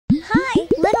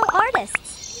little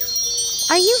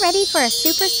artists. Are you ready for a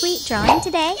super sweet drawing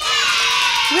today?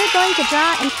 We're going to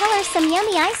draw and color some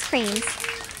yummy ice creams.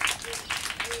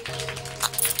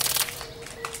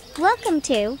 Welcome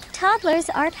to Toddlers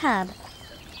Art Hub.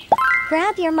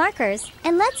 Grab your markers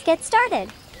and let's get started.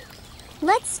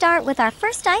 Let's start with our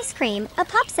first ice cream, a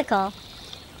popsicle.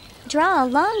 Draw a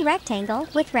long rectangle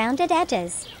with rounded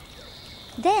edges.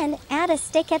 Then add a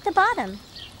stick at the bottom.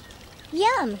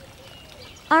 Yum!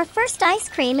 Our first ice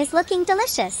cream is looking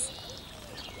delicious.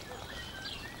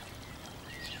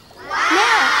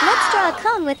 Now, let's draw a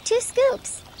cone with 2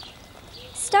 scoops.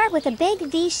 Start with a big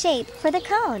V shape for the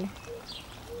cone.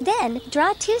 Then,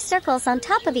 draw 2 circles on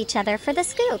top of each other for the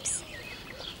scoops.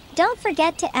 Don't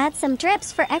forget to add some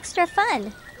drips for extra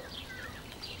fun.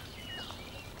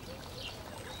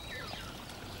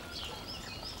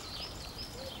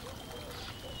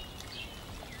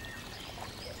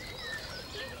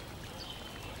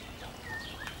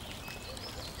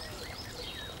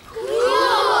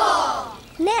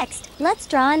 Next, let's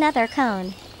draw another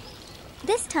cone.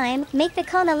 This time, make the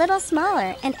cone a little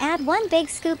smaller and add 1 big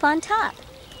scoop on top.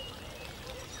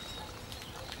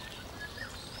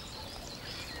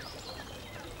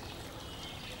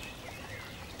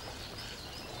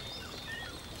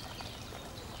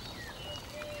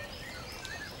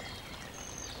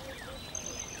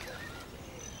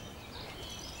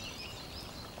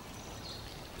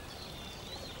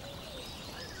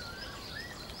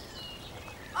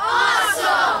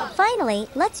 Finally,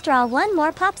 let's draw 1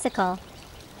 more popsicle.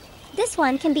 This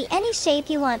one can be any shape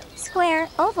you want, square,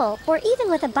 oval, or even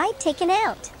with a bite taken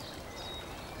out.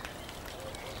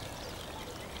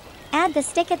 Add the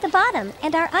stick at the bottom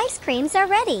and our ice creams are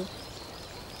ready.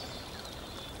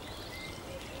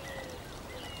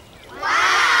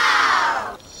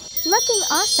 Wow! Looking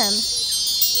awesome!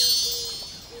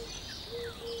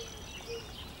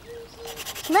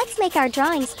 Let's make our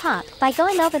drawings pop by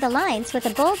going over the lines with a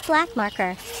bold black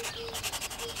marker.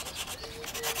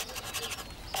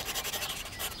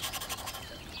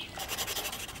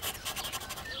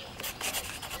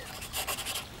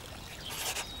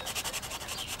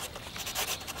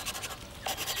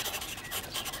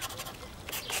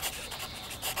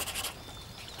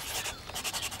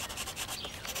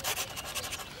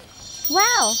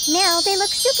 Wow, now they look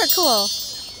super cool.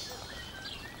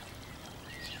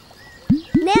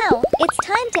 Now, it's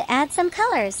time to add some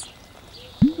colors.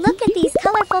 Look at these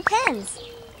colorful pens.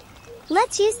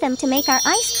 Let's use them to make our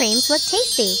ice creams look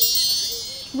tasty.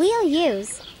 We'll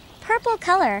use purple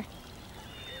color,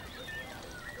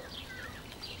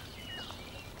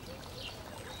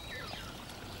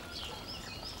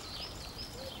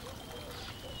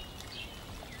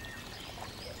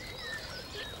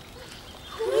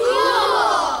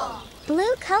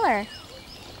 blue color,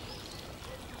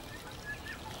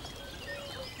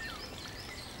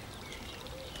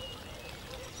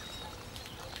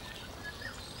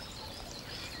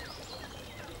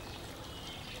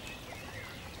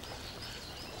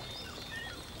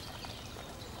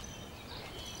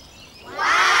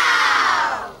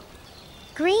 wow!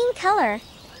 Green color,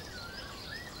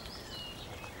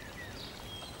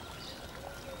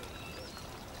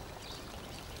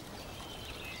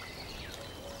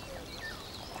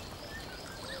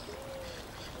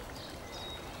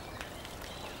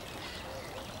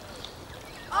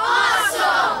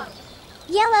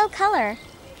 yellow color,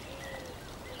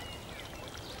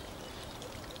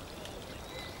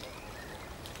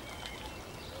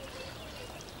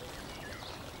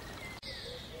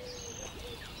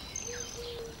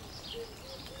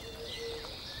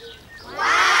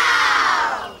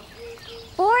 wow!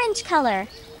 Orange color,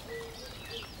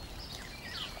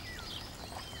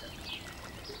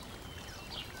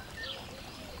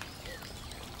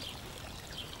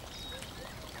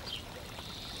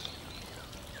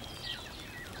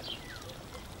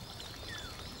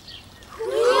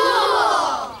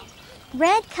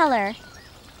 red color,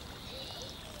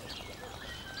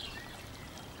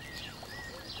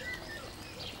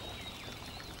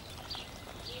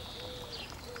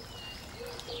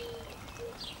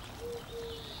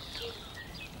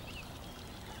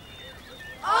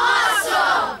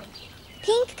 awesome!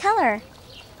 Pink color,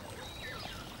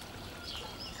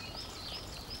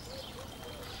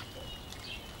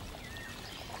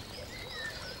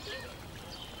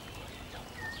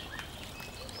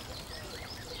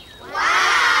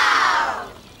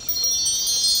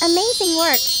 amazing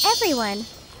work, everyone!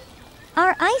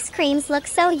 Our ice creams look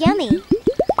so yummy.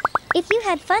 If you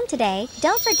had fun today,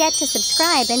 don't forget to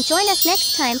subscribe and join us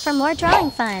next time for more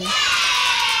drawing fun.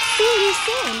 See you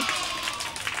soon!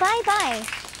 Bye-bye!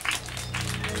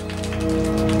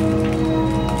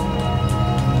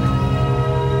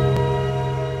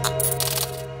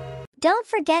 Don't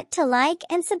forget to like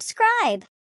and subscribe.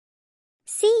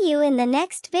 See you in the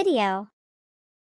next video.